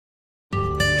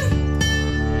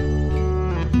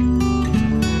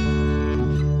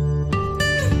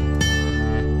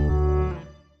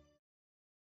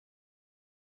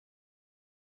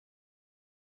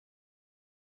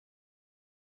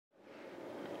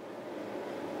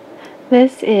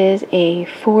This is a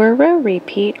 4-row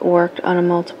repeat worked on a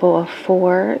multiple of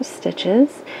 4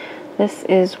 stitches. This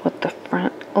is what the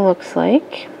front looks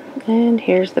like, and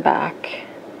here's the back.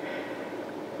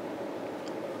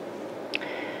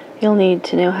 You'll need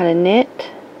to know how to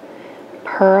knit,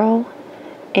 purl,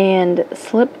 and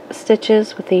slip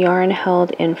stitches with the yarn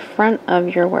held in front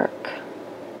of your work.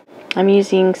 I'm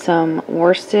using some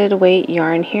worsted weight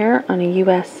yarn here on a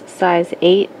US size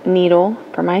 8 needle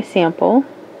for my sample.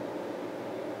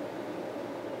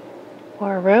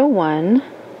 For row 1,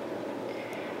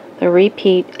 the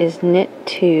repeat is knit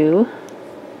 2,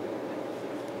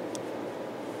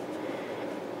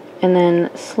 and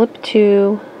then slip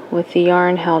 2 with the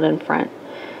yarn held in front.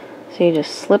 So you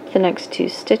just slip the next 2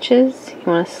 stitches. You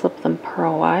want to slip them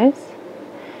purlwise,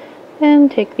 and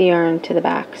take the yarn to the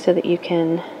back so that you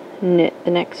can knit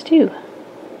the next 2.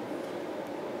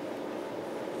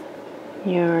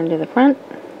 Yarn to the front,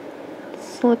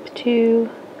 slip 2,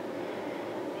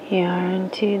 yarn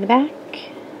to the back,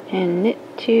 and knit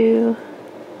 2.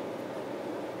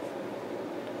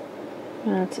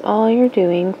 And that's all you're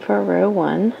doing for row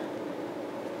 1.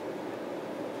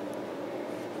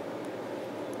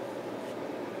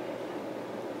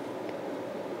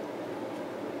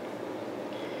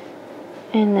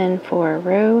 And then for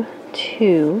row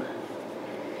 2,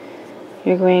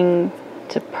 you're going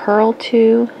to purl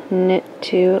 2, knit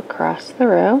 2 across the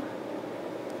row.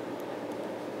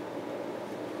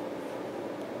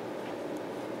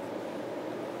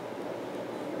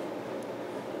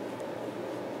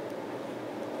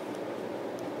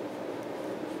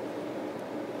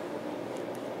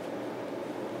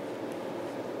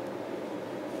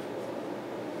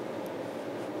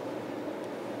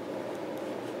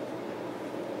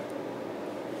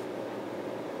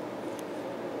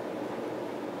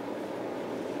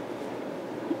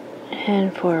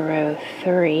 And for row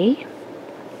 3,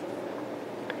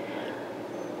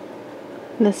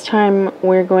 this time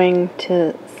we're going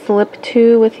to slip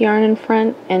 2 with yarn in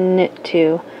front and knit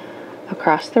 2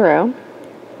 across the row.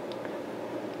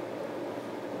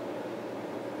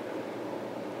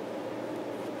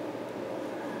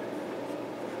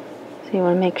 So you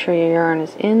want to make sure your yarn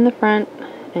is in the front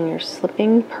and you're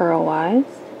slipping purlwise.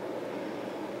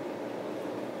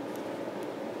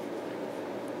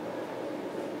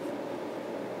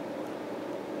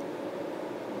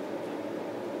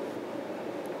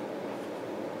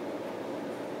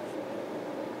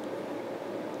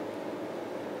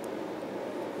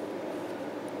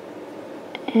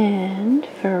 And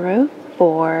for row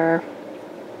 4,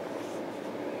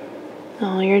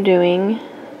 all you're doing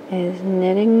is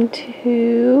knitting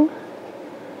 2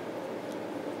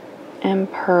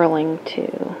 and purling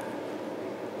 2.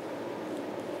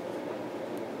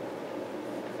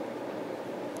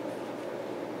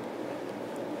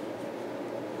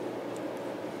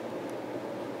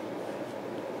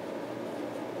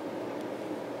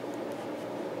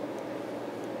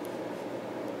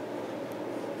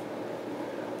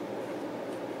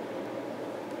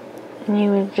 And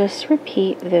you would just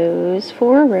repeat those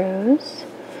 4 rows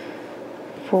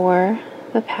for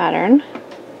the pattern.